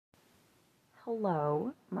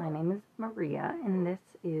Hello, my name is Maria, and this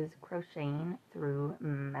is Crocheting Through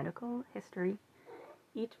Medical History.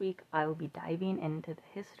 Each week, I will be diving into the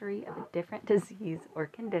history of a different disease or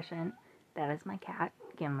condition. That is my cat,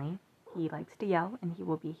 Gimli. He likes to yell, and he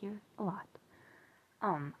will be here a lot.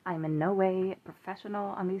 I'm in no way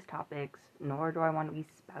professional on these topics, nor do I want to be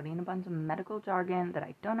spouting a bunch of medical jargon that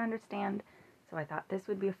I don't understand, so I thought this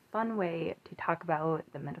would be a fun way to talk about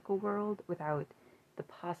the medical world without the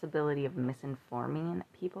possibility of misinforming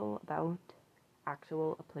people about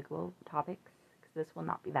actual applicable topics, because this will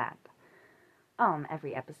not be that.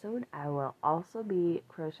 Every episode, I will also be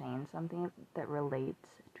crocheting something that relates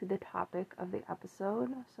to the topic of the episode,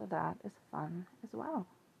 so that is fun as well.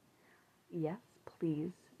 Yes,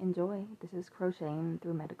 please enjoy. This is Crocheting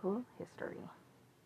Through Medical History.